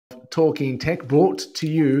Talking Tech, brought to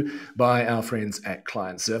you by our friends at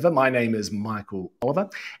Client Server. My name is Michael Oliver,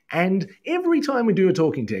 and every time we do a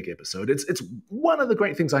Talking Tech episode, it's one of the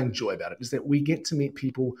great things I enjoy about it is that we get to meet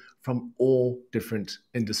people from all different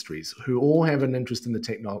industries who all have an interest in the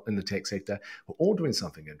tech sector, who are all doing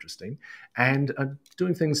something interesting and are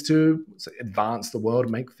doing things to advance the world,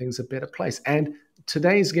 make things a better place. And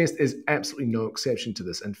today's guest is absolutely no exception to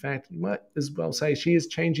this. In fact, you might as well say she is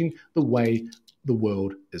changing the way the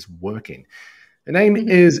world is working. Her name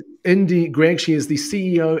is Indy Gregg. She is the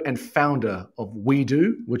CEO and founder of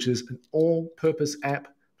Wedo, which is an all-purpose app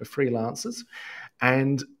for freelancers.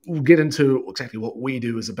 And we'll get into exactly what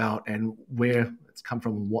Wedo is about and where it's come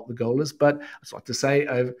from and what the goal is. But I'd just like to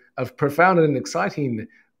say a profound and exciting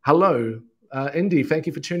hello, Indy. Thank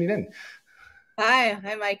you for tuning in. Hi,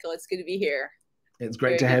 Michael. It's good to be here. It's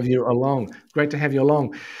great to have you along. Great to have you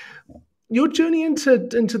along. Your journey into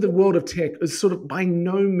the world of tech is sort of by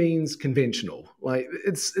no means conventional. Like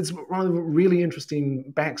it's one of the really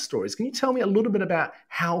interesting backstories. Can you tell me a little bit about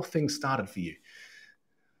how things started for you?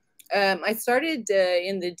 I started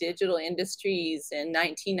in the digital industries in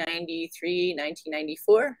 1993,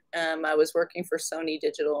 1994. I was working for Sony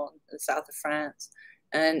Digital in the south of France.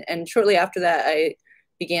 And shortly after that, I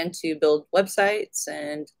began to build websites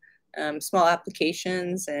and small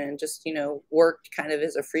applications and just, worked kind of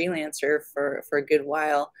as a freelancer for a good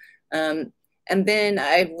while. And then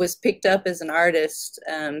I was picked up as an artist.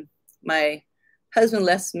 My husband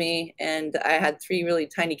left me and I had 3 really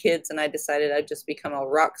tiny kids, and I decided I'd just become a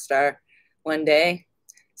rock star one day.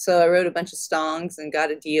 So I wrote a bunch of songs and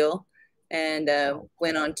got a deal and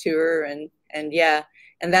went on tour and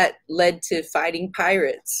that led to fighting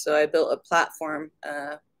pirates. So I built a platform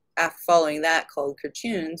after following that called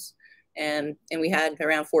Cartoons. And we had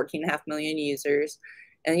around 14.5 million users.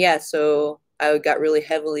 And so I got really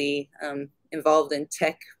heavily involved in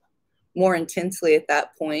tech more intensely at that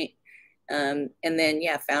point. And then,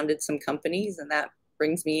 founded some companies, and that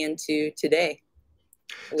brings me into today.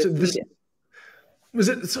 Was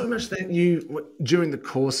it so much that you, during the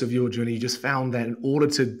course of your journey, you just found that in order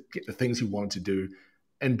to get the things you wanted to do,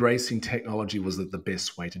 embracing technology was the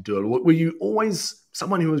best way to do it? Were you always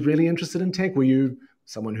someone who was really interested in tech? Were you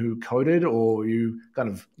someone who coded, or were you kind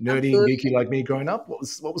of nerdy and geeky like me growing up? What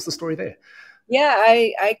was the story there? Yeah,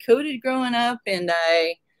 I coded growing up, and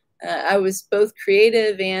I was both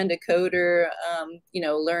creative and a coder.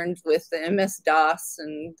 Learned with the MS-DOS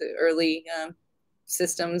and the early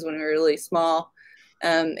systems when we were really small,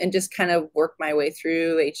 and just kind of worked my way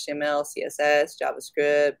through HTML, CSS,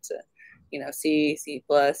 JavaScript, C, C++,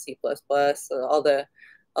 C++, all the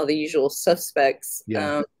usual suspects.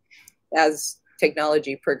 Yeah. As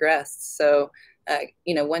technology progressed. So,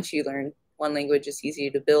 once you learn one language, it's easier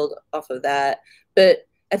to build off of that. But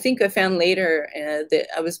I think I found later that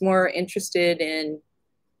I was more interested in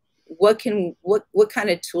what kind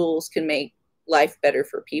of tools can make life better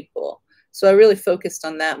for people. So I really focused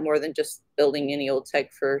on that more than just building any old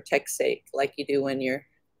tech for tech's sake, like you do when you're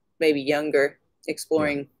maybe younger,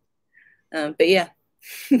 exploring. But yeah.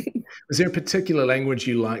 Was there a particular language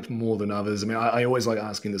you liked more than others? I mean, I always like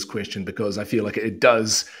asking this question because I feel like it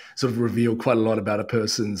does sort of reveal quite a lot about a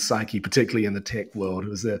person's psyche, particularly in the tech world.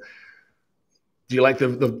 Do you like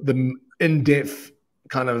the in-depth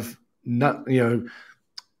kind of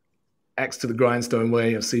axe to the grindstone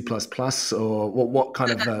way of C++, or what kind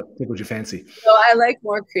of tickled your fancy? So I like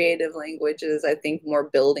more creative languages. I think more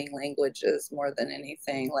building languages more than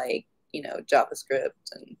anything, like JavaScript,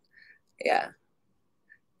 and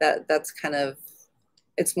that's kind of,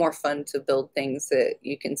 it's more fun to build things that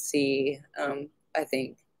you can see, I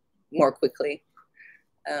think, more quickly.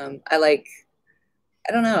 I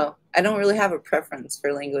don't know. I don't really have a preference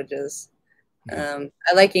for languages. I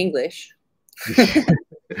like English. I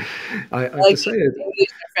like to say it. English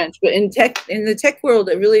and French, but in the tech world,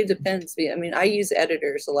 it really depends. I mean, I use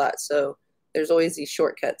editors a lot, so there's always these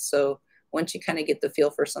shortcuts. So once you kind of get the feel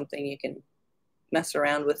for something, you can mess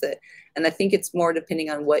around with it. And I think it's more depending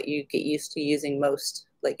on what you get used to using most,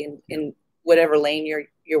 like in whatever lane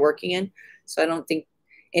you're working in. So I don't think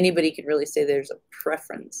anybody could really say there's a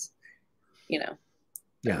preference,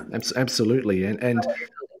 Yeah, absolutely. And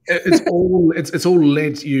it's all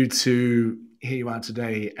led you to here you are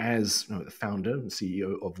today as the founder and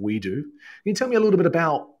CEO of Wedo. Can you tell me a little bit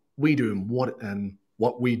about Wedo and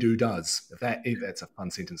what Wedo does? If that's a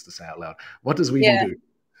fun sentence to say out loud. What does Wedo do?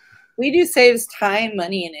 Wedo saves time,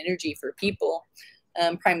 money, and energy for people,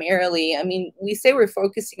 primarily. I mean, we say we're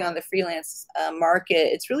focusing on the freelance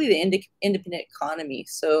market. It's really the independent economy.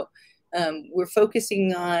 So we're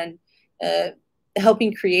focusing on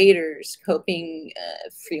helping creators, helping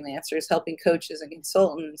freelancers, helping coaches and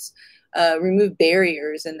consultants remove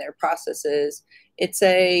barriers in their processes. It's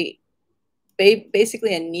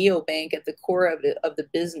basically a neobank at the core of the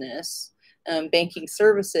business, banking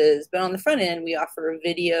services. But on the front end, we offer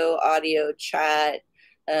video, audio, chat,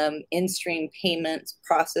 in-stream payments,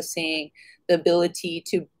 processing, the ability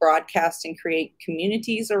to broadcast and create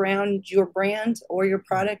communities around your brand or your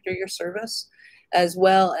product or your service, as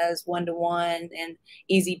well as one-to-one and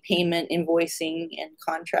easy payment, invoicing, and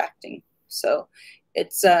contracting. So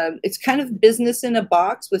it's kind of business in a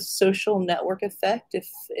box with social network effect,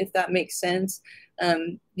 if that makes sense.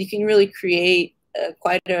 You can really create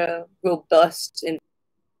quite a robust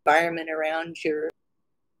environment around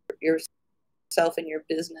yourself and your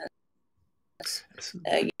business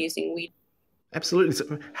using Wedo. Absolutely.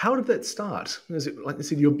 So how did that start? Is it, like I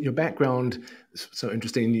said, your background is so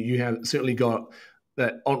interesting. You have certainly got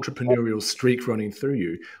that entrepreneurial streak running through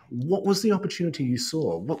you. What was the opportunity you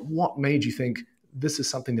saw? What made you think this is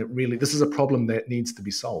something that really, this is a problem that needs to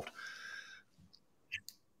be solved?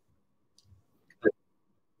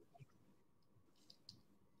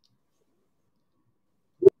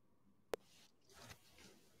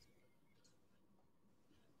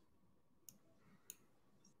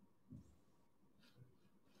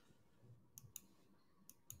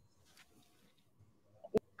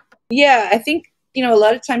 Yeah, I think, a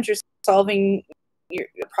lot of times you're solving your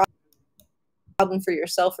problem for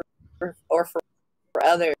yourself or for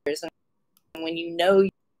others. And when you know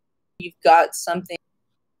you've got something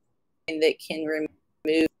that can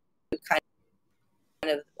remove kind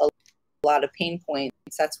of a lot of pain points,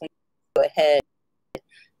 that's when you go ahead.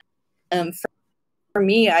 For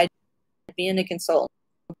me, I'd been a consultant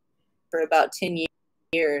for about 10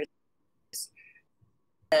 years.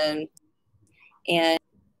 And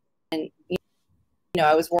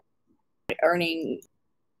I was earning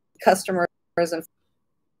customers and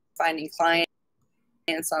finding clients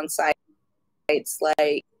on sites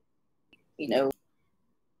like,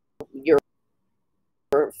 your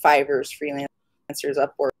Fivers, freelancers,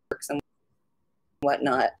 Upworks, and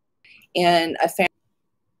whatnot. And I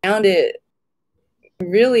found it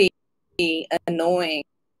really annoying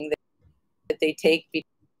that they take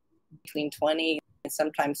between 20 and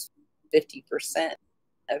sometimes 50%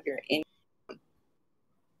 of your income.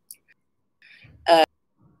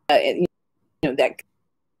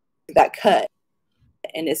 That cut,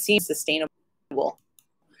 and it seems sustainable.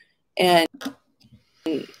 And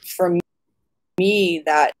for me,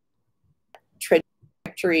 that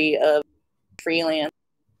trajectory of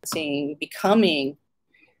freelancing becoming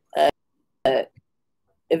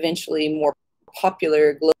eventually more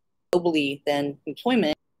popular globally than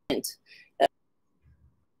employment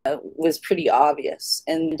was pretty obvious,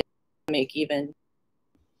 and the pandemic even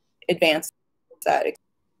advanced that,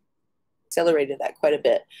 accelerated that quite a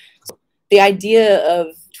bit. So the idea of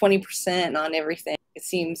 20% on everything, it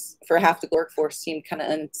seems, for half the workforce, seemed kind of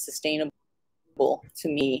unsustainable to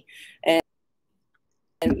me. And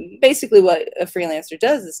basically what a freelancer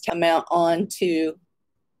does is come out on to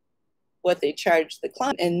what they charge the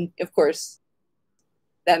client. And of course,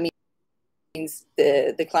 that means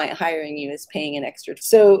the client hiring you is paying an extra.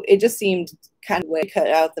 So it just seemed kind of way to cut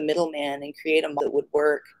out the middleman and create a model that would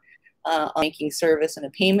work on banking service and a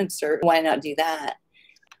payment service. Why not do that?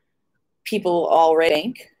 People already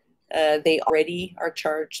bank. They already are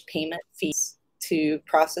charged payment fees to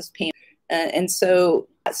process payment. And so in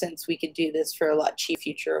that sense, we could do this for a lot cheaper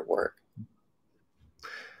future of work.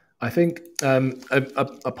 I think,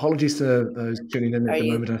 apologies to those tuning in at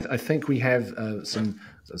the moment. I think we have some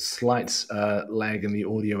slight lag in the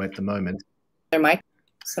audio at the moment. There might be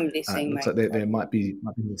somebody saying looks like there might be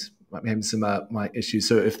having some mic issues.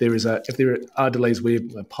 So if there are delays, we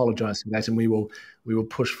apologize for that, and we will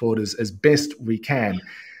push forward as best we can.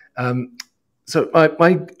 So my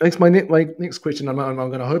next question, I'm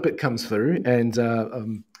going to hope it comes through,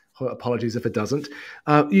 and apologies if it doesn't.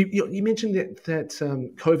 You mentioned that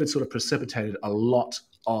COVID sort of precipitated a lot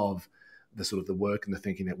of the work and the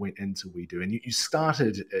thinking that went into Wedo, and you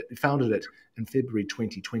founded it in February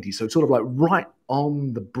 2020, so sort of like right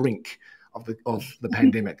on the brink of the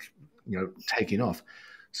pandemic, taking off.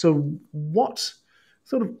 So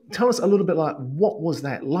tell us a little bit like, what was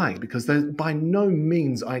that like? Because there's by no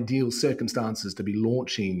means ideal circumstances to be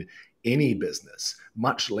launching any business,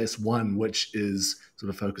 much less one which is sort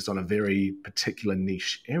of focused on a very particular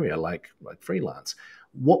niche area like freelance.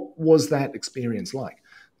 What was that experience like?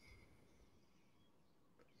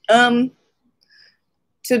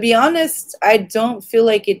 To be honest, I don't feel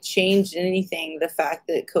like it changed anything, the fact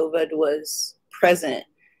that COVID was present.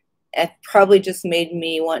 it probably just made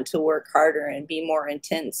me want to work harder and be more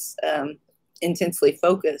intensely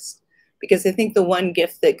focused. Because I think the one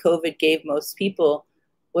gift that COVID gave most people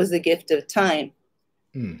was the gift of time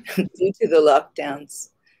due to the lockdowns.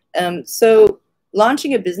 So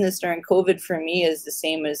launching a business during COVID for me is the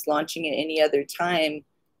same as launching at any other time,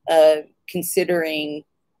 considering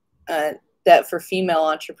that for female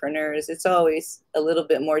entrepreneurs, it's always a little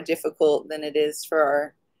bit more difficult than it is for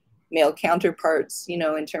our male counterparts, you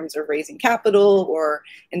know, in terms of raising capital or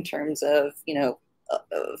in terms of, you know,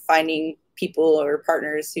 finding people or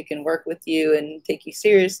partners who can work with you and take you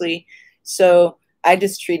seriously. So I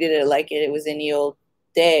just treated it like it was any old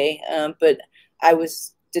day. But I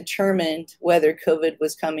was determined, whether COVID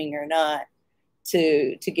was coming or not,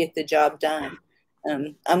 to get the job done.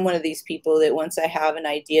 I'm one of these people that once I have an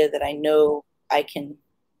idea that I know I can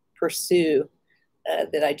pursue,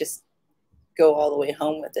 that I just go all the way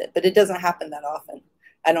home with it. But it doesn't happen that often.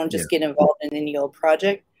 I don't just get involved in any old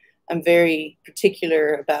project. I'm very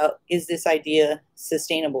particular about, is this idea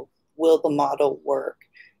sustainable? Will the model work?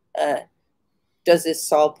 Does this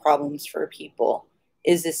solve problems for people?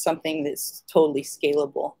 Is this something that's totally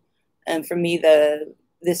scalable? And for me,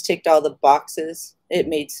 this ticked all the boxes. It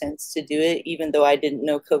made sense to do it, even though I didn't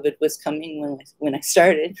know COVID was coming when I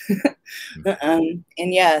started. And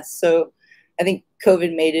yeah, so I think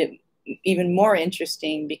COVID made it even more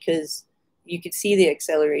interesting because you could see the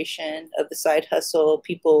acceleration of the side hustle,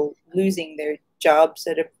 people losing their jobs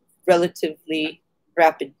at a relatively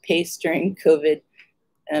rapid pace during COVID.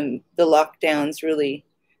 The lockdowns really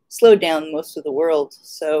slowed down most of the world.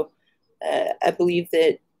 So I believe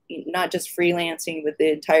that not just freelancing, but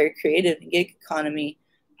the entire creative and gig economy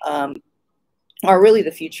are really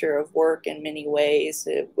the future of work in many ways.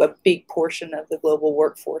 A big portion of the global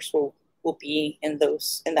workforce will be in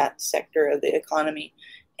that sector of the economy,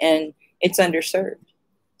 and it's underserved.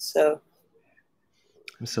 So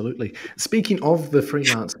absolutely. Speaking of the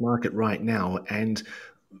freelance market right now, and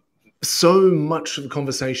so much of the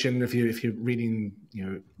conversation, if you're reading, you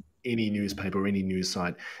know, any newspaper or any news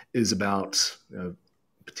site, is about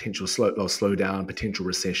potential slowdown, potential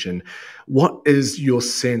recession. What is your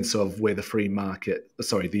sense of where the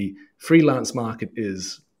the freelance market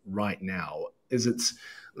is right now? Is it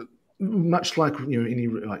much like, you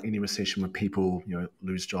know, any recession where people, you know,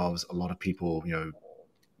 lose jobs? A lot of people, you know,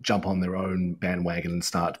 jump on their own bandwagon and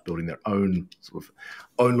start building their own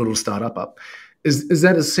own little startup up. Is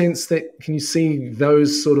that a sense that, can you see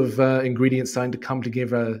those sort of ingredients starting to come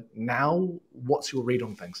together now? What's your read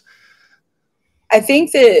on things? I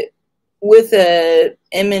think that with an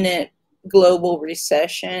imminent global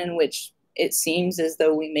recession, which it seems as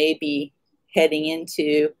though we may be heading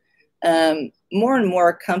into, more and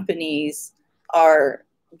more companies are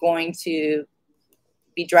going to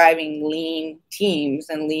be driving lean teams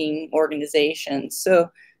and lean organizations. So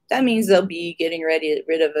that means they'll be getting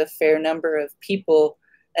rid of a fair number of people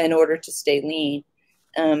in order to stay lean.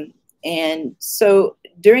 And so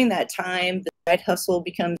during that time, the side hustle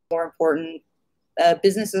becomes more important.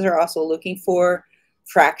 Businesses are also looking for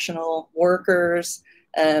fractional workers.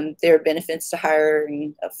 There are benefits to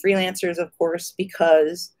hiring freelancers, of course,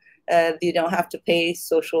 because you don't have to pay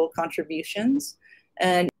social contributions.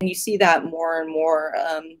 And you see that more and more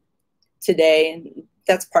today. And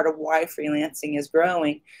that's part of why freelancing is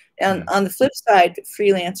growing. And on the flip side,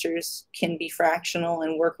 freelancers can be fractional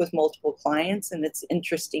and work with multiple clients, and it's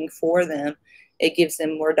interesting for them. It gives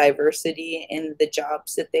them more diversity in the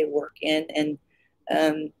jobs that they work in,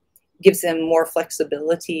 and gives them more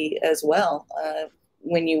flexibility as well.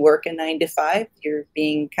 When you work a 9 to 5, you're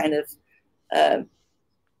being kind of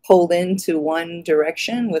pulled into one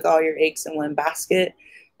direction with all your eggs in one basket.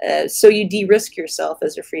 So you de-risk yourself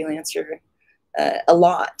as a freelancer a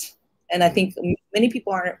lot. And I think many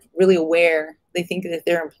people aren't really aware. They think that if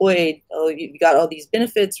they're employed, oh, you got all these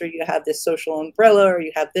benefits, or you have this social umbrella, or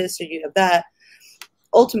you have this, or you have that.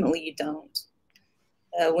 Ultimately, you don't.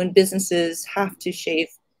 When businesses have to shave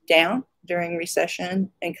down during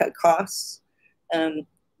recession and cut costs,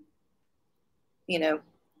 you know,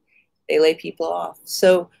 they lay people off.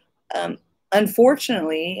 So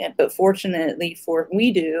unfortunately, but fortunately for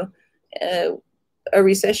Wedo, a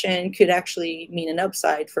recession could actually mean an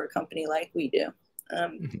upside for a company like Wedo.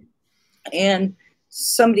 And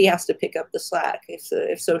somebody has to pick up the slack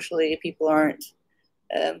if socially people aren't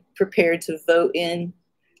prepared to vote in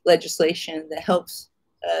legislation that helps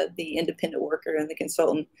the independent worker and the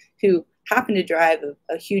consultant, who happen to drive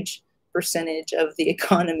a huge percentage of the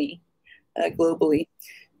economy globally.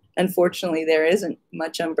 Unfortunately, there isn't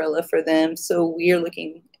much umbrella for them, so we are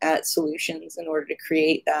looking at solutions in order to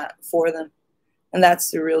create that for them. And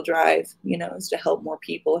that's the real drive, is to help more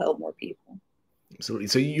people, help more people. Absolutely.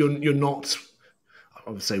 So you're not, I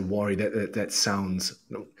would say, worried. That sounds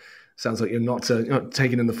like you're not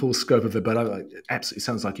taking in the full scope of it, but it absolutely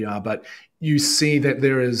sounds like you are. But you see that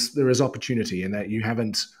there is opportunity, and that you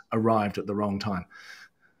haven't arrived at the wrong time.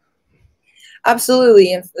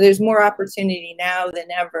 Absolutely. And there's more opportunity now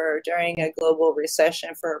than ever during a global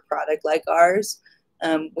recession for a product like ours.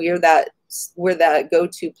 We're that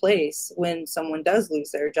go-to place when someone does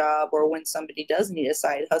lose their job, or when somebody does need a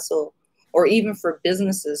side hustle, or even for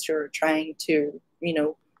businesses who are trying to,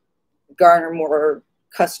 garner more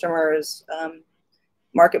customers.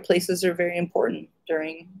 Marketplaces are very important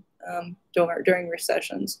during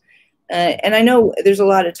recessions. And I know there's a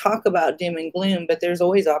lot of talk about doom and gloom, but there's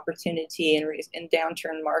always opportunity in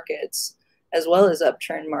downturn markets as well as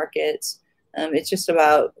upturn markets. It's just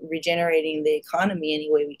about regenerating the economy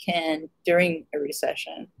any way we can during a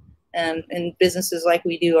recession. And businesses like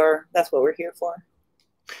we do that's what we're here for.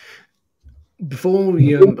 Before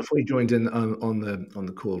you joined in on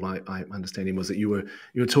the call, my understanding was that you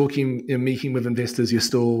were talking, meeting with investors. You're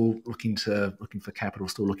still looking for capital,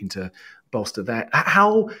 still looking to bolster that.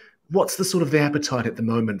 What's the sort of the appetite at the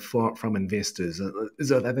moment from investors?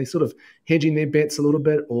 Are they sort of hedging their bets a little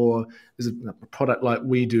bit, or is it a product like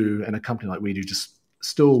Wedo and a company like Wedo just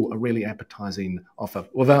still a really appetizing offer?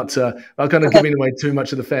 Without kind of giving away too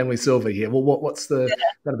much of the family silver here, well, what's the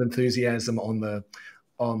kind of enthusiasm on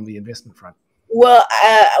the investment front? Well,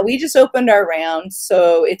 we just opened our round,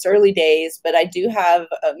 so it's early days, but I do have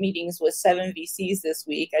meetings with 7 VCs this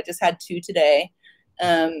week. I just had 2 today.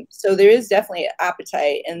 So there is definitely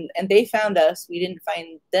appetite, and they found us. We didn't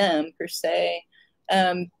find them per se.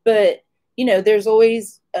 But there's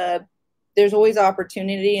always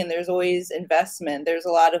opportunity, and there's always investment. There's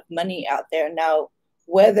a lot of money out there. Now,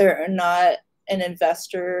 whether or not an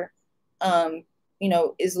investor,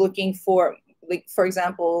 is looking for, like, for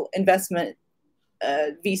example, investment,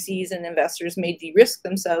 VCs and investors may de-risk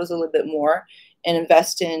themselves a little bit more and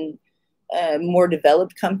invest in more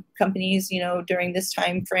developed companies, during this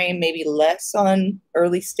time frame, maybe less on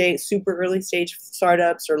super early stage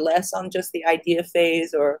startups, or less on just the idea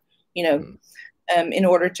phase, or, in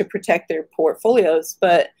order to protect their portfolios.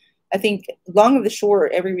 But I think long of the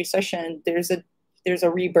short, every recession, there's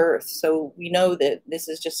a rebirth. So we know that this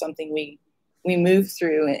is just something we move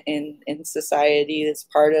through in society. It's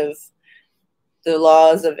part of the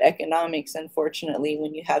laws of economics. Unfortunately,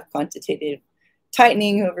 when you have quantitative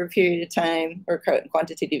tightening over a period of time, or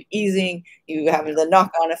quantitative easing, you have the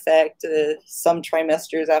knock-on effect some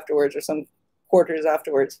trimesters afterwards, or some quarters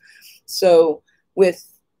afterwards. So with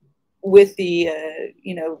the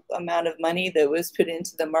amount of money that was put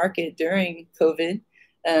into the market during COVID,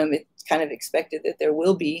 it's kind of expected that there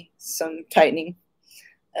will be some tightening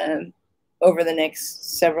over the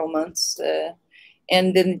next several months.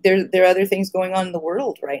 And then there are other things going on in the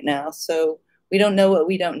world right now. So we don't know what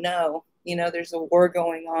we don't know. There's a war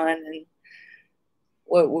going on, and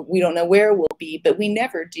we don't know where we'll be, but we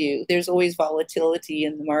never do. There's always volatility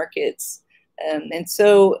in the markets. And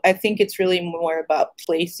so I think it's really more about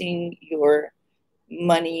placing your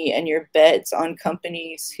money and your bets on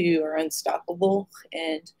companies who are unstoppable,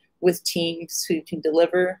 and with teams who can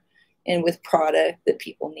deliver, and with product that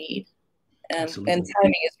people need. And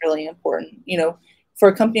timing is really important. For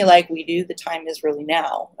a company like Wedo, the time is really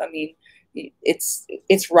now. I mean,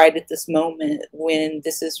 it's right at this moment when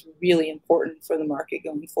this is really important for the market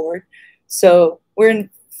going forward. So we're in a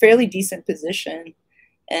fairly decent position,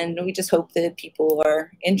 and we just hope that people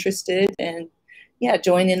are interested and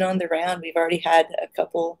join in on the round. We've already had a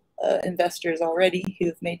couple investors already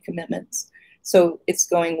who've made commitments, so it's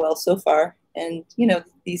going well so far. And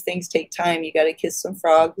these things take time. You got to kiss some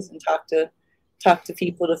frogs and talk to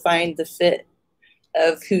people to find the fit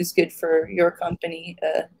of who's good for your company.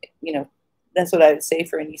 That's what I would say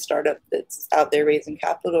for any startup that's out there raising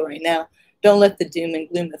capital right now. Don't let the doom and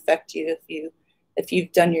gloom affect you. If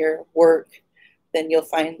you've done your work, then you'll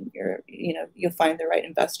find the right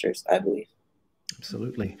investors, I believe.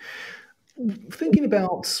 Absolutely. Thinking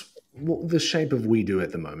about the shape of Wedo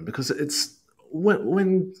at the moment, because it's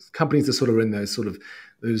when companies are sort of in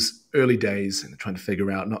those early days and trying to figure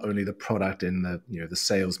out not only the product and the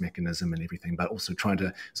sales mechanism and everything, but also trying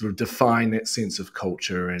to sort of define that sense of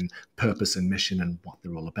culture and purpose and mission and what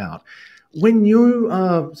they're all about. When you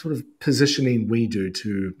are sort of positioning Wedo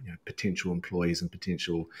to potential employees and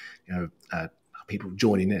potential people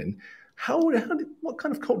joining in, what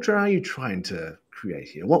kind of culture are you trying to create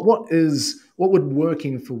here? What would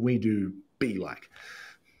working for Wedo be like?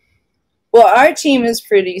 Well, our team is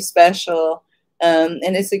pretty special.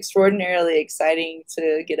 And it's extraordinarily exciting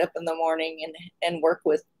to get up in the morning and work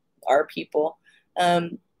with our people.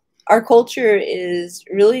 Our culture is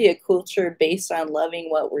really a culture based on loving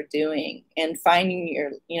what we're doing and finding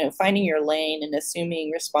your lane and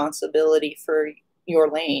assuming responsibility for your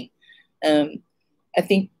lane. I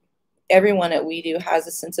think everyone at Wedo has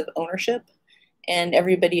a sense of ownership, and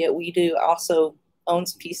everybody at Wedo also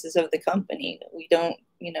owns pieces of the company. We don't,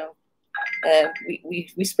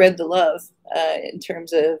 we spread the love in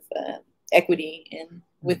terms of equity and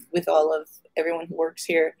with all of everyone who works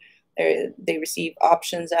here. They receive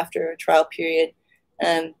options after a trial period.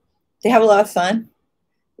 They have a lot of fun.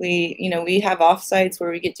 We have offsites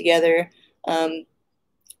where we get together. But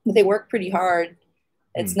they work pretty hard.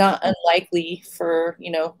 It's not unlikely for,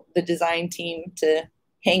 the design team to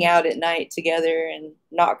hang out at night together and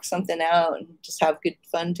knock something out and just have good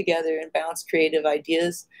fun together and bounce creative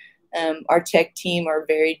ideas. Our tech team are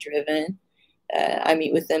very driven. I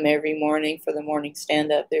meet with them every morning for the morning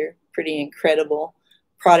stand-up. They're pretty incredible.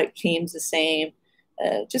 Product team's the same.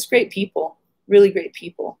 Just great people, really great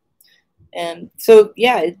people. And so,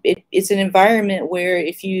 yeah, it's an environment where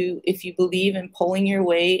if you believe in pulling your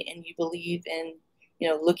weight and you believe in,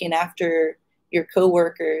 looking after your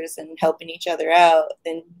coworkers and helping each other out,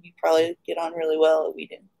 then you probably get on really well at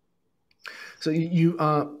Wedo. So you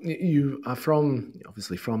are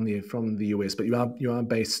obviously from the US, but you are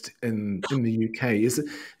based in the UK. Is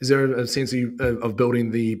there a sense of building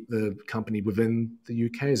the company within the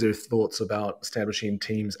UK? Is there thoughts about establishing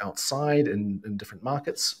teams outside in different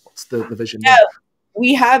markets? What's the vision? Yeah,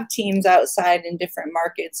 we have teams outside in different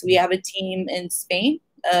markets. We have a team in Spain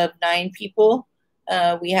of 9 people.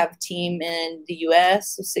 We have a team in the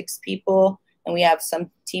US of 6 people, and we have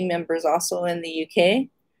some team members also in the UK.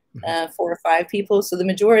 4 or 5 people. So the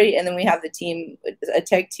majority, and then we have a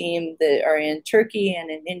tech team that are in Turkey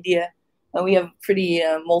and in India. And we have a pretty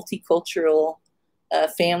multicultural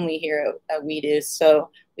family here at Wedo. So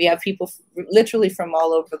we have people literally from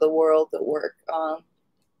all over the world that work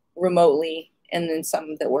remotely, and then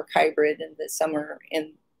some that work hybrid, and that some are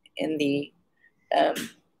in the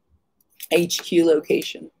HQ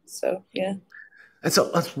location. So yeah. And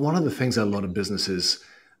so that's one of the things that a lot of businesses,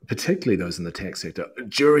 particularly those in the tech sector,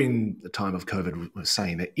 during the time of COVID, were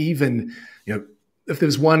saying that even, if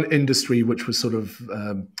there's one industry which was sort of,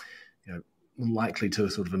 likely to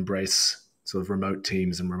sort of embrace sort of remote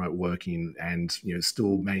teams and remote working and,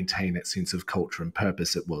 still maintain that sense of culture and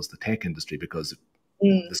purpose, it was the tech industry, because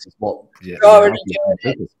this is what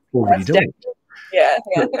already doing. Yeah.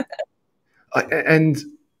 And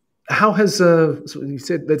how has, so you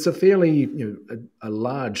said that's a fairly, a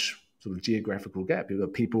large sort of geographical gap. You've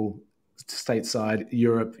got people stateside,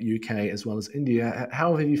 Europe, UK, as well as India.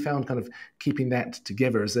 How have you found kind of keeping that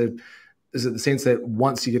together? Is it the sense that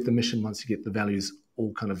once you get the mission, once you get the values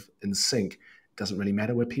all kind of in sync, it doesn't really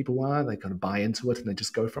matter where people are, they kind of buy into it and they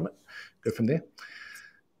just go from there?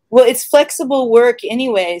 Well, it's flexible work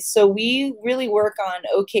anyway. So we really work on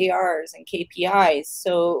OKRs and KPIs.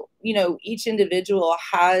 So, each individual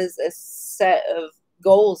has a set of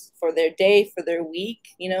goals for their day, for their week,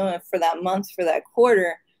 for that month, for that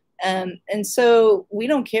quarter. And so we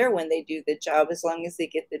don't care when they do the job, as long as they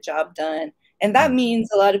get the job done. And that means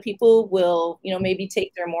a lot of people will, maybe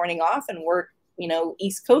take their morning off and work,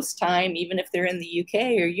 East Coast time, even if they're in the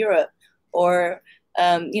UK or Europe, or,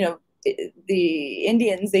 the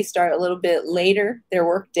Indians, they start a little bit later their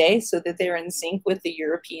work day so that they're in sync with the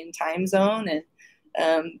European time zone.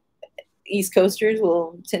 And East Coasters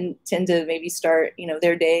will tend to maybe start,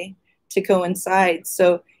 their day to coincide.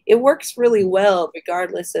 So it works really well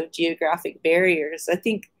regardless of geographic barriers. I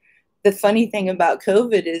think the funny thing about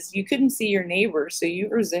COVID is you couldn't see your neighbor, so you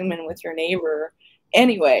were Zooming with your neighbor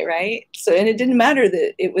anyway, right? So, and it didn't matter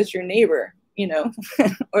that it was your neighbor,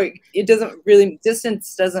 or it doesn't really,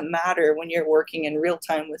 distance doesn't matter when you're working in real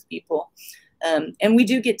time with people. And we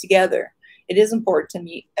do get together. It is important to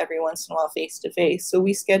meet every once in a while face to face. So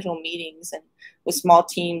we schedule meetings and with small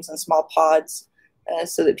teams and small pods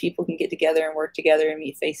so that people can get together and work together and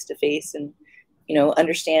meet face to face and,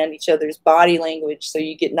 understand each other's body language. So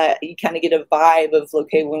you kind of get a vibe of,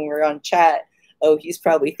 okay, when we're on chat, oh, he's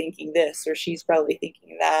probably thinking this or she's probably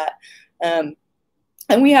thinking that.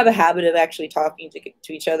 And we have a habit of actually talking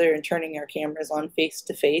to each other and turning our cameras on face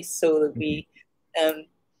to face so that we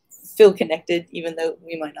feel connected, even though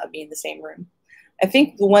we might not be in the same room. I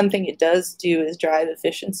think the one thing it does do is drive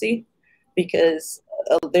efficiency, because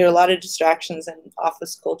there are a lot of distractions in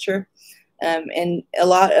office culture, and a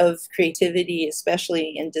lot of creativity,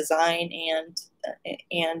 especially in design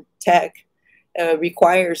and tech,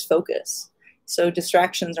 requires focus. So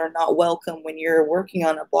distractions are not welcome when you're working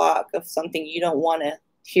on a block of something you don't want to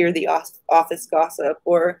hear the office gossip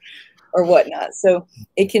or whatnot. So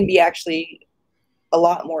it can be actually a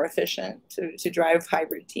lot more efficient to drive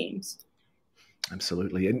hybrid teams.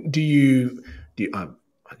 Absolutely. And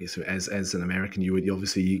I guess as an American, you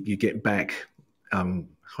obviously you get back home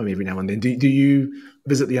every now and then. Do you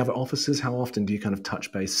visit the other offices? How often do you kind of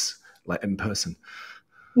touch base like in person?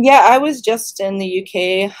 Yeah, I was just in the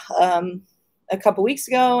UK a couple weeks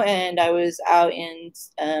ago, and I was out in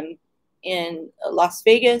Las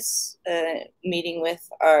Vegas meeting with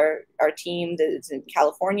our team that's in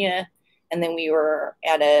California, and then we were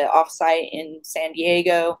at an offsite in San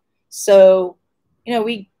Diego. So,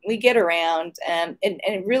 we get around, and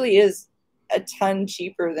it really is a ton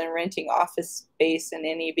cheaper than renting office space in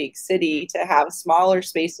any big city to have smaller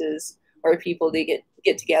spaces where people to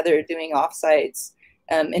get together doing offsites,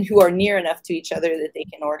 and who are near enough to each other that they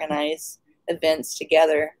can organize events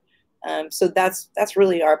together. So that's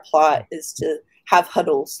really our plot, is to have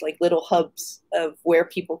huddles, like little hubs of where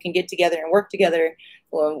people can get together and work together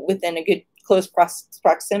within a good close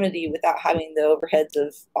proximity without having the overheads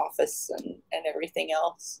of office and everything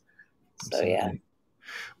else. So Absolutely. yeah.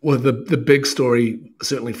 Well, the big story,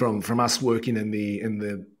 certainly from us working in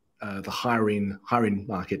the hiring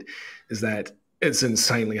market, is that it's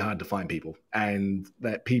insanely hard to find people, and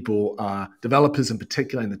that people are developers in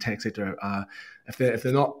particular in the tech sector are, if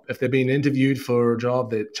they're being interviewed for a job,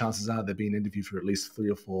 that chances are they're being interviewed for at least 3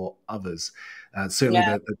 or 4 others. Certainly,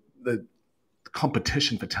 Yeah. the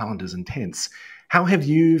competition for talent is intense. How have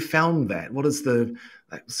you found that? What is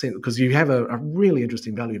because you have a really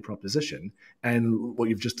interesting value proposition, and what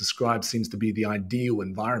you've just described seems to be the ideal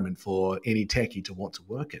environment for any techie to want to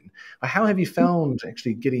work in. But how have you found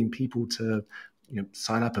actually getting people to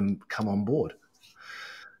sign up and come on board?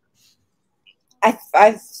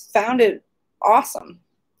 I've found it awesome.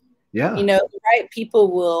 Yeah. The right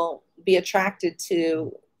people will be attracted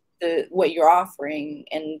to what you're offering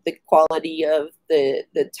and the quality of the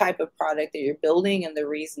type of product that you're building and the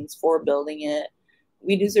reasons for building it.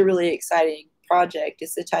 Wedo's a really exciting project.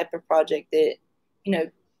 It's the type of project that,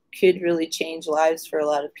 could really change lives for a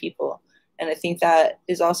lot of people. And I think that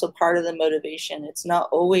is also part of the motivation. It's not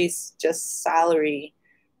always just salary.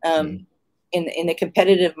 In a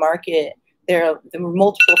competitive market, there are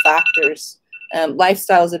multiple factors.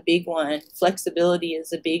 Lifestyle is a big one. Flexibility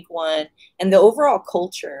is a big one. And the overall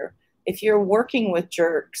culture. If you're working with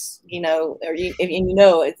jerks,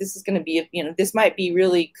 this is going to be, this might be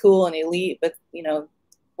really cool and elite, but,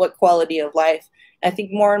 what quality of life? And I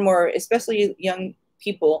think more and more, especially young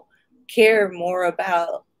people, care more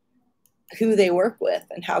about who they work with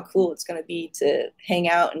and how cool it's going to be to hang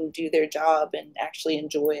out and do their job and actually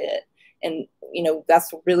enjoy it. And,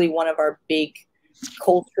 that's really one of our big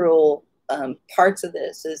cultural parts of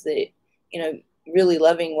this, is that, really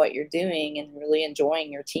loving what you're doing and really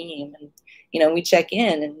enjoying your team. And, we check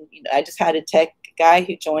in, and, I just had a tech guy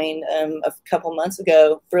who joined a couple months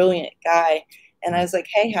ago, brilliant guy. And I was like,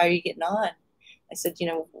 hey, how are you getting on? I said,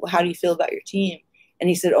 how do you feel about your team? And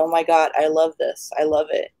he said, oh my God, I love this. I love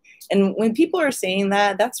it. And when people are saying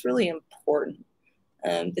that, that's really important,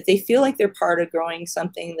 that they feel like they're part of growing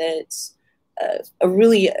something that's an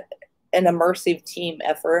immersive team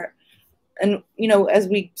effort. And, as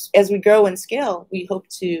we grow and scale, we hope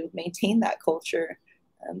to maintain that culture.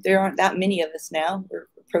 There aren't that many of us now. We're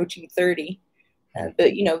approaching 30.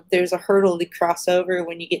 But, there's a hurdle to cross over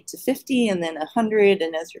when you get to 50 and then 100.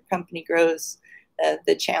 And as your company grows,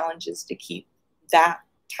 the challenge is to keep that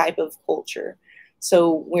type of culture.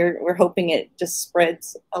 So we're hoping it just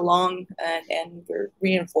spreads along, and we're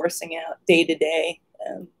reinforcing it day to day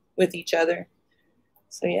with each other.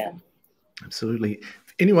 So, yeah. Absolutely.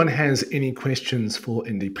 If anyone has any questions for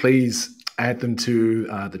Indy, please add them to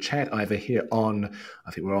the chat, either here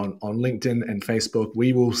I think we're on LinkedIn and Facebook.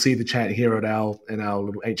 We will see the chat here in our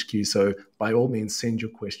little HQ. So by all means, send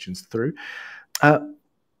your questions through. I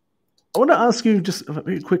want to ask you just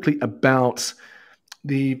very quickly about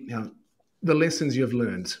the lessons you've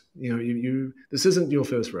learned. This isn't your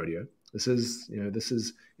first rodeo. This is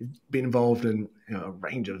you've been involved in a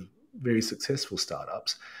range of very successful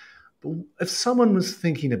startups. But if someone was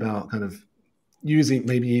thinking about kind of using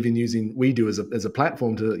Wedo as a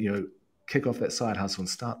platform to kick off that side hustle and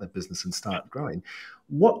start that business and start growing,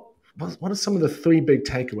 what are some of the 3 big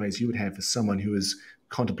takeaways you would have for someone who is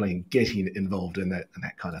contemplating getting involved in that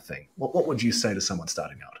kind of thing? What would you say to someone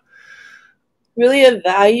starting out? Really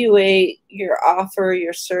evaluate your offer,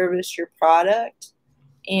 your service, your product,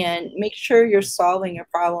 and make sure you're solving a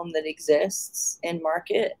problem that exists in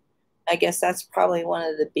market. I guess that's probably one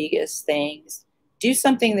of the biggest things. do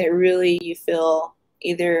something that really you feel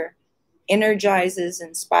either energizes,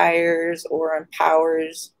 inspires, or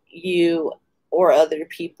empowers you or other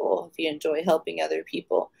people, if you enjoy helping other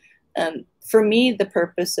people. For me, the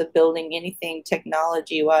purpose of building anything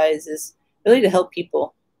technology-wise is really to help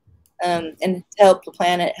people, and to help the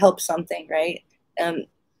planet, help something, right?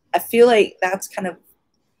 I feel like that's kind of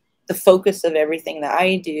the focus of everything that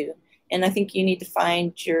I do. And I think you need to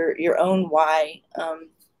find your own why,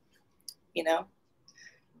 you know,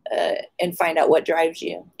 and find out what drives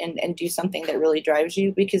you, and do something that really drives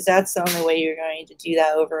you, because that's the only way you're going to do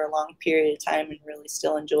that over a long period of time and really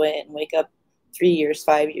still enjoy it and wake up 3 years,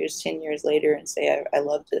 5 years, 10 years later and say, I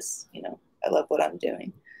love this, you know, I love what I'm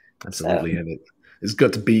doing. Absolutely. So, and it's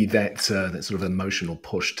got to be that that sort of emotional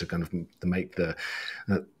push to kind of to make the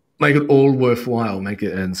make it all worthwhile, make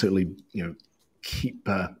it, and certainly, you know, keep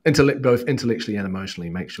both intellectually and emotionally,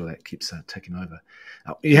 make sure that keeps ticking over.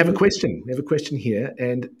 You have a question. We have a question here,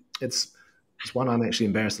 and it's one I'm actually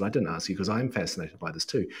embarrassed that I didn't ask you, because I'm fascinated by this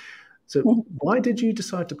too. So why did you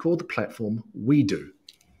decide to call the platform Wedo?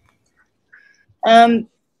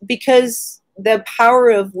 Because the power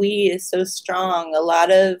of we is so strong. A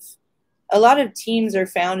lot of teams are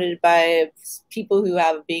founded by people who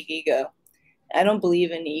have a big ego. I don't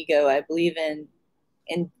believe in ego. I believe in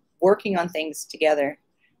working on things together.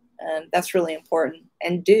 That's really important.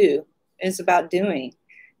 And it's about doing.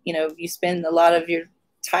 You know, you spend a lot of your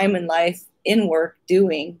time in life in work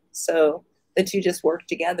doing, so that you just work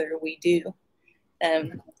together. We do.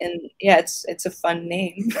 And yeah, it's a fun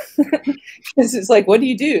name. It's like, what do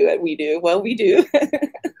you do? We do. Well, we do.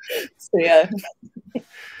 So yeah.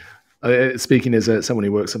 Speaking as someone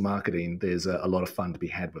who works in marketing, there's a lot of fun to be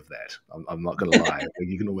had with that. I'm not going to lie.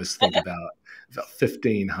 You can always think about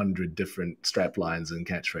 1,500 different strap lines and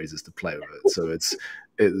catchphrases to play with it. So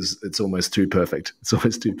it's almost too perfect. It's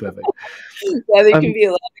almost too perfect. Yeah, there can be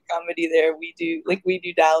a lot of comedy there. We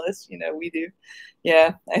do Dallas. You know, we do.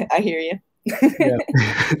 Yeah, I hear you. Yeah.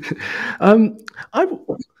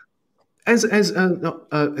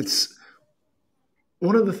 It's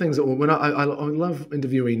one of the things that when I love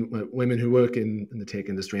interviewing women who work in the tech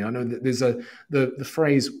industry. And I know that there's the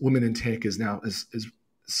phrase "women in tech" is now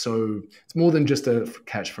so it's more than just a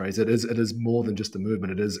catchphrase. It is more than just a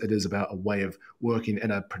movement. It is about a way of working in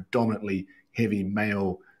a predominantly heavy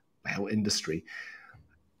male industry.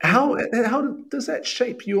 How does that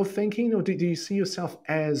shape your thinking, or do you see yourself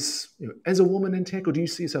as, you know, as a woman in tech, or do you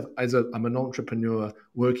see yourself as I'm an entrepreneur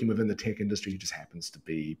working within the tech industry who just happens to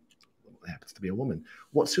be a woman?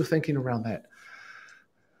 What's your thinking around that?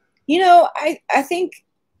 You know, I think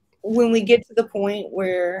when we get to the point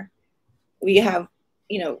where we have,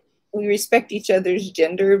 you know, we respect each other's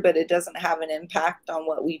gender, but it doesn't have an impact on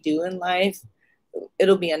what we do in life,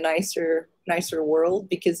 it'll be a nicer world,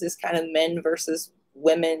 because this kind of men versus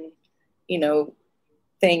women, you know,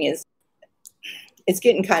 thing it's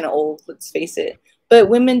getting kind of old, let's face it. But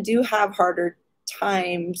women do have harder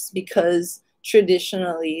times, because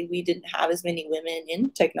traditionally we didn't have as many women in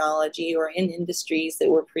technology or in industries that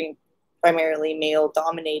were primarily male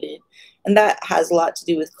dominated. And that has a lot to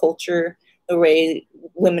do with culture, the way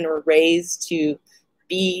women were raised to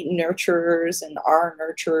be nurturers and are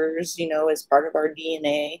nurturers, you know, as part of our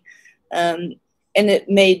DNA. And it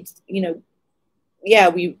made, you know, yeah,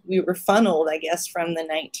 we were funneled, I guess, from the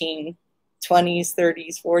 1920s,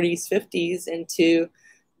 30s, 40s, 50s into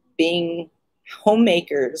being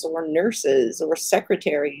homemakers or nurses or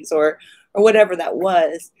secretaries or whatever that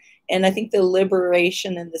was. And I think the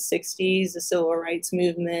liberation in the 60s, the civil rights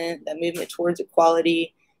movement, that movement towards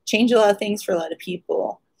equality, changed a lot of things for a lot of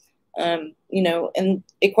people. You know, and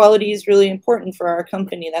equality is really important for our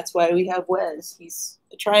company. That's why we have Wes. He's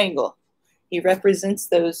a triangle. He represents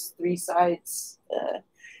those three sides.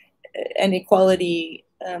 And equality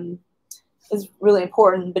is really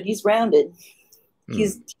important, but he's rounded. He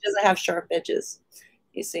doesn't have sharp edges,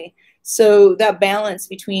 you see. So that balance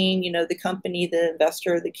between, you know, the company, the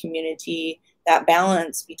investor, the community, that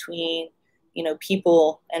balance between, you know,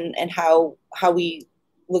 people and how we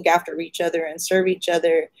look after each other and serve each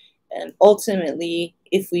other. And ultimately,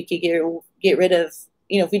 if we could get rid of,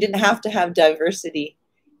 you know, if we didn't have to have diversity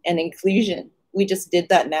and inclusion, we just did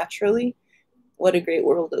that naturally, what a great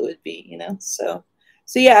world it would be, you know? So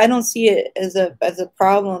yeah, I don't see it as a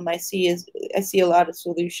problem. I see a lot of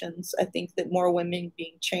solutions. I think that more women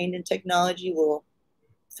being trained in technology will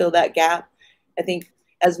fill that gap. I think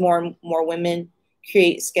as more and more women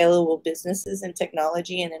create scalable businesses in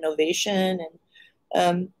technology and innovation,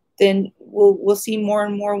 and then we'll see more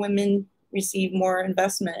and more women receive more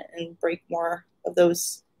investment and break more of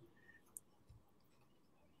those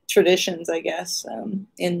traditions, I guess,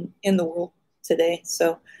 in the world. today.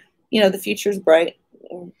 So, the future's bright.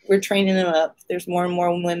 We're training them up. There's more and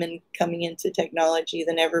more women coming into technology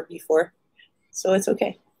than ever before. So it's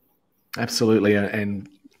okay. Absolutely. And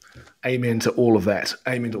amen to all of that.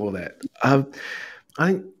 Amen to all of that. I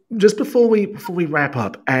think just before we wrap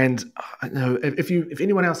up, and I know if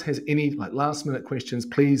anyone else has any like last minute questions,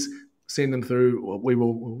 please send them through.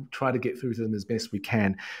 We'll try to get through to them as best we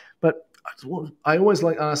can. But I always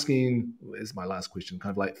like asking, as my last question,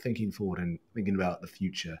 kind of like thinking forward and thinking about the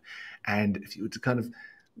future. And if you were to kind of,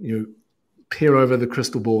 peer over the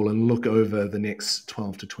crystal ball and look over the next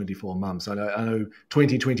 12 to 24 months. I know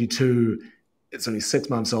 2022, it's only 6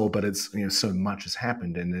 months old, but it's, so much has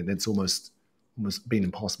happened and it's almost been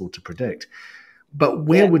impossible to predict. But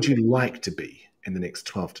where would you like to be in the next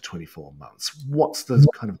 12 to 24 months? What's the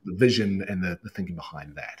kind of the vision and the thinking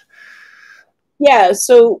behind that? Yeah,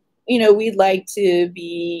 so, we'd like to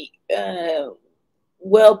be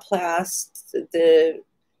well past the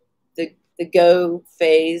go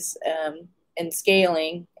phase and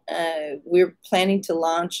scaling. We're planning to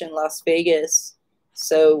launch in Las Vegas,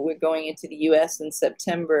 so we're going into the US in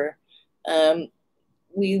September.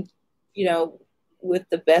 We, with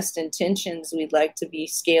the best intentions, we'd like to be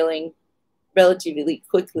scaling relatively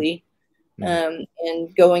quickly and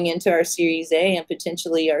going into our Series A and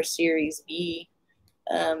potentially our Series B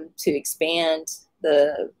to expand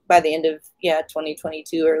by the end of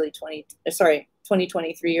 2022,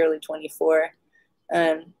 2023, early 24.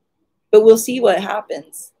 But we'll see what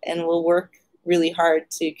happens, and we'll work really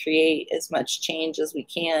hard to create as much change as we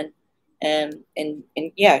can, and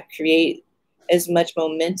create as much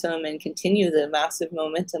momentum and continue the massive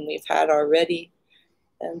momentum we've had already.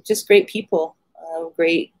 Just great people,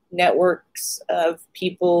 great networks of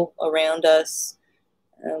people around us.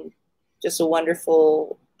 Just a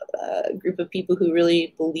wonderful group of people who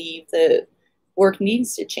really believe that work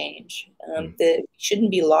needs to change, that we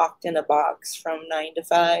shouldn't be locked in a box from 9 to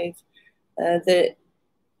 5, that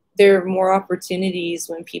there are more opportunities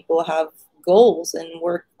when people have goals and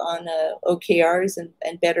work on OKRs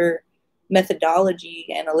and better methodology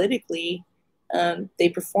analytically. They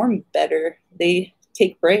perform better. They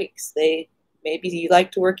take breaks. Maybe you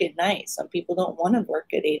like to work at night. Some people don't want to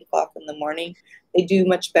work at 8 o'clock in the morning. They do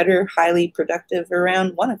much better, highly productive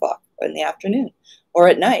around 1 o'clock in the afternoon or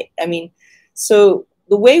at night. So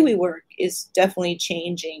the way we work is definitely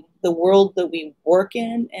changing. The world that we work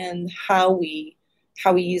in and how we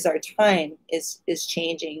use our time is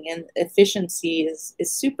changing. And efficiency is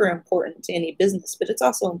super important to any business, but it's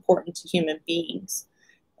also important to human beings.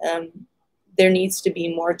 There needs to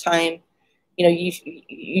be more time.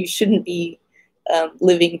 You shouldn't be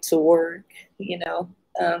living to work,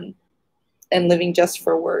 and living just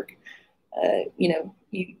for work.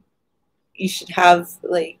 You should have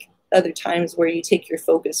like other times where you take your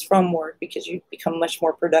focus from work, because you become much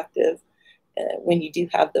more productive when you do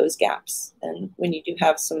have those gaps and when you do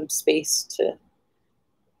have some space to,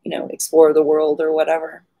 explore the world or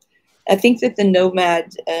whatever. I think that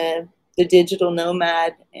the digital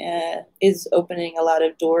nomad is opening a lot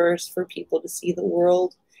of doors for people to see the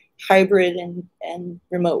world. Hybrid and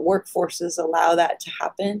remote workforces allow that to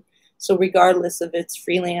happen. So regardless if it's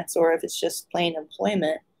freelance or if it's just plain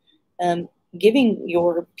employment, giving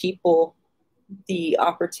your people the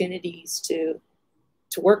opportunities to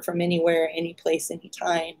work from anywhere, any place,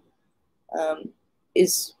 anytime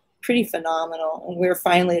is pretty phenomenal. And we're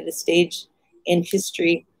finally at a stage in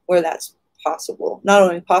history where that's possible. Not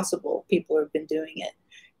only possible, people have been doing it.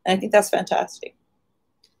 And I think that's fantastic.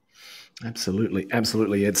 Absolutely.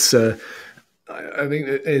 It's I think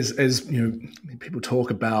as people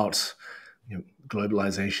talk about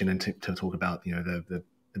globalization and to talk about the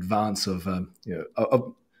advance of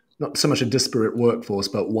of not so much a disparate workforce,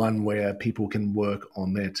 but one where people can work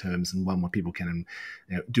on their terms and one where people can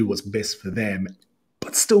do what's best for them,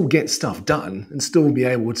 but still get stuff done and still be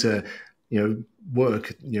able to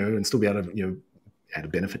work and still be able to add a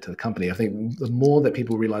benefit to the company. I think the more that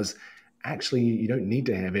people realize, actually, you don't need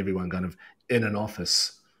to have everyone kind of in an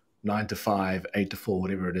office 9 to 5, 8 to 4,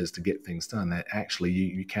 whatever it is, to get things done. That actually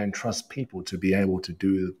you can trust people to be able to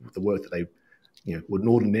do the work that they would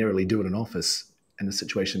ordinarily do in an office in a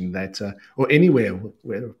situation that or anywhere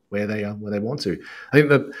where they want to. I think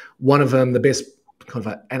that one of the best kind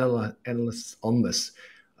of analysts on this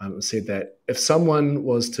said that if someone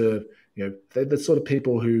was to they're the sort of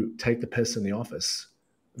people who take the piss in the office,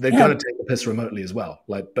 they're going to take the piss remotely as well.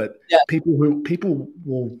 People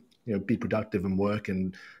will be productive and work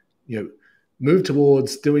and move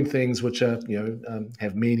towards doing things which are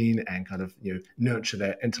have meaning and kind of nurture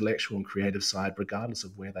that intellectual and creative side regardless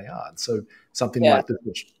of where they are. And so something like this,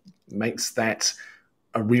 which makes that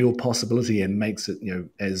a real possibility and makes it,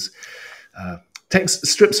 as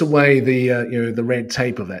strips away the the red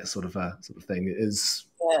tape of that sort of thing, is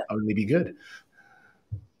only be good.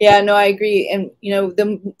 Yeah, no, I agree. And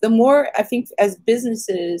the more, I think, as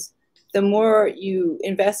businesses, the more you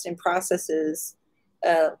invest in processes,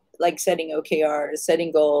 like setting OKRs,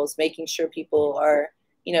 setting goals, making sure people are,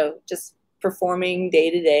 just performing day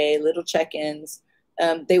to day, little check-ins.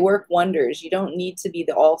 They work wonders. You don't need to be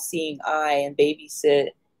the all-seeing eye and babysit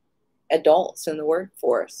adults in the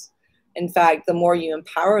workforce. In fact, the more you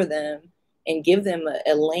empower them and give them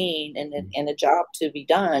a lane and a job to be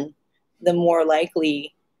done, the more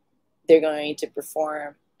likely they're going to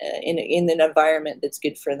perform in an environment that's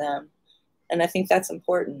good for them. And I think that's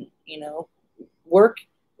important. Work,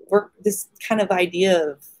 this kind of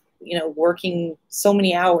idea of, working so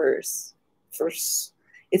many hours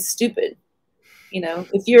it's stupid.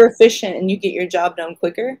 If you're efficient and you get your job done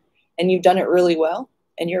quicker and you've done it really well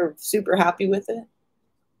and you're super happy with it,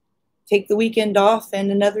 take the weekend off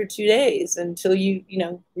and another 2 days until you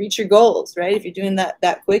reach your goals, right? If you're doing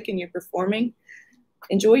that quick and you're performing,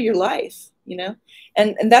 enjoy your life,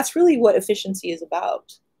 and that's really what efficiency is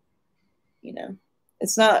about.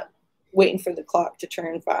 It's not waiting for the clock to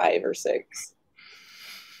turn 5 or 6.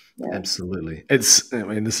 Yeah. Absolutely. This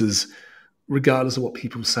is regardless of what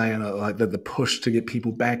people say, and like the push to get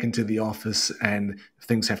people back into the office and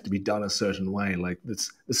things have to be done a certain way. Like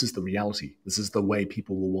this is the reality. This is the way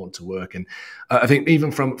people will want to work. And I think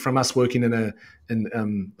even from us working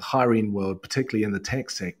in hiring world, particularly in the tech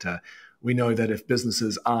sector, we know that if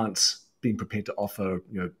businesses aren't being prepared to offer,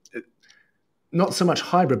 not so much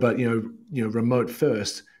hybrid, but remote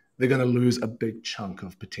first, they're going to lose a big chunk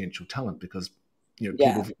of potential talent because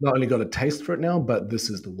people have not only got a taste for it now, but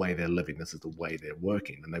this is the way they're living, this is the way they're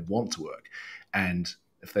working, and they want to work. And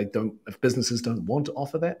if businesses don't want to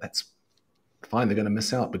offer that, that's fine. They're going to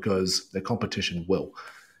miss out because their competition will.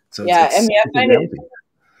 So I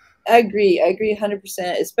agree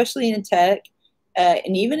 100%, especially in tech.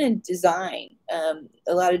 And even in design,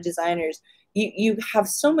 a lot of designers, you have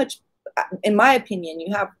so much, in my opinion,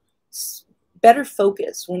 you have better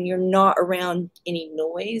focus when you're not around any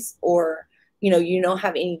noise or, you don't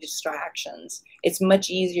have any distractions. It's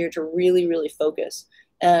much easier to really, really focus.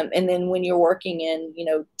 And then when you're working in,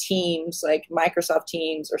 teams like Microsoft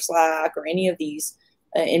Teams or Slack or any of these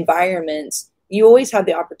environments, you always have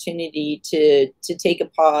the opportunity to take a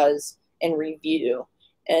pause and review.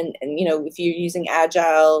 And if you're using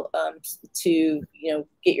Agile to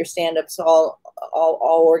get your stand-ups all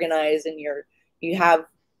organized and you have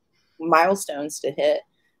milestones to hit,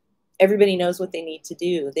 everybody knows what they need to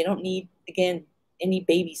do. They don't need, again, any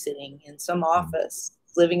babysitting in some office,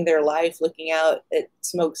 living their life, looking out at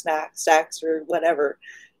smokestacks or whatever,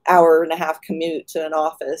 hour-and-a-half commute to an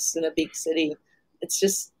office in a big city. It's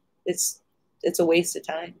just it's a waste of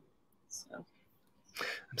time. So.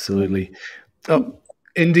 Absolutely. Oh,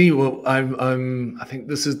 Indy, well, I think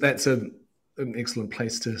that's an excellent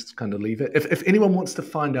place to kind of leave it. If anyone wants to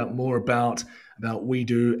find out more about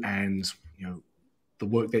Wedo and the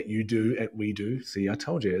work that you do at Wedo, see, I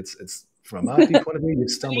told you it's from a marketing point of view, you've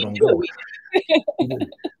stumbled on gold.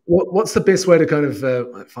 What's the best way to kind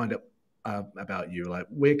of find out about you? Like,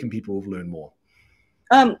 where can people learn more?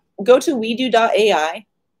 Go to wedo.ai.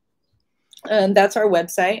 That's our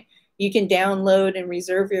website. You can download and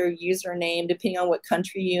reserve your username depending on what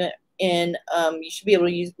country you're in. You should be able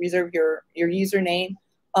to reserve your username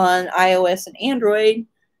on iOS and Android.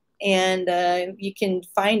 And you can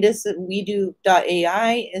find us at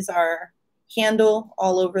wedo.ai is our handle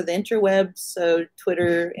all over the interwebs. So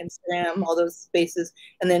Twitter, Instagram, all those spaces.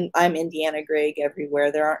 And then I'm Indy Gregg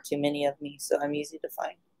everywhere. There aren't too many of me, so I'm easy to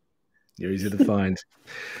find. You're easy to find.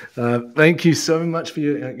 Thank you so much for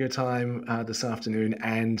your time this afternoon.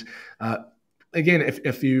 And again,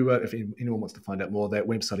 if anyone wants to find out more, that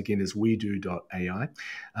website again is wedo.ai.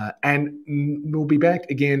 And we'll be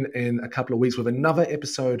back again in a couple of weeks with another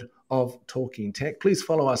episode of Talking Tech. Please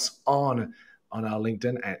follow us on our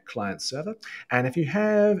LinkedIn at Client Server. And if you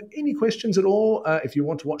have any questions at all, if you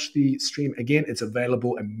want to watch the stream again, it's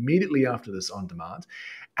available immediately after this on demand.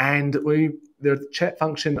 And the chat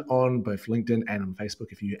function on both LinkedIn and on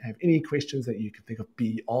Facebook. If you have any questions that you can think of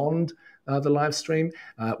beyond the live stream,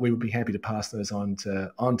 we would be happy to pass those on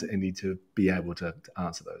to Indy to be able to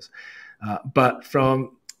answer those. But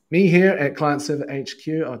from me here at Client Server HQ,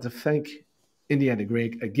 I'd like to thank Indy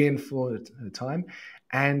Gregg again for her time.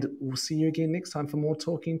 And we'll see you again next time for more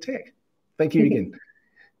Talking Tech. Thank you again.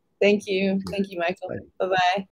 Thank you. Thank you, Michael. Bye-bye.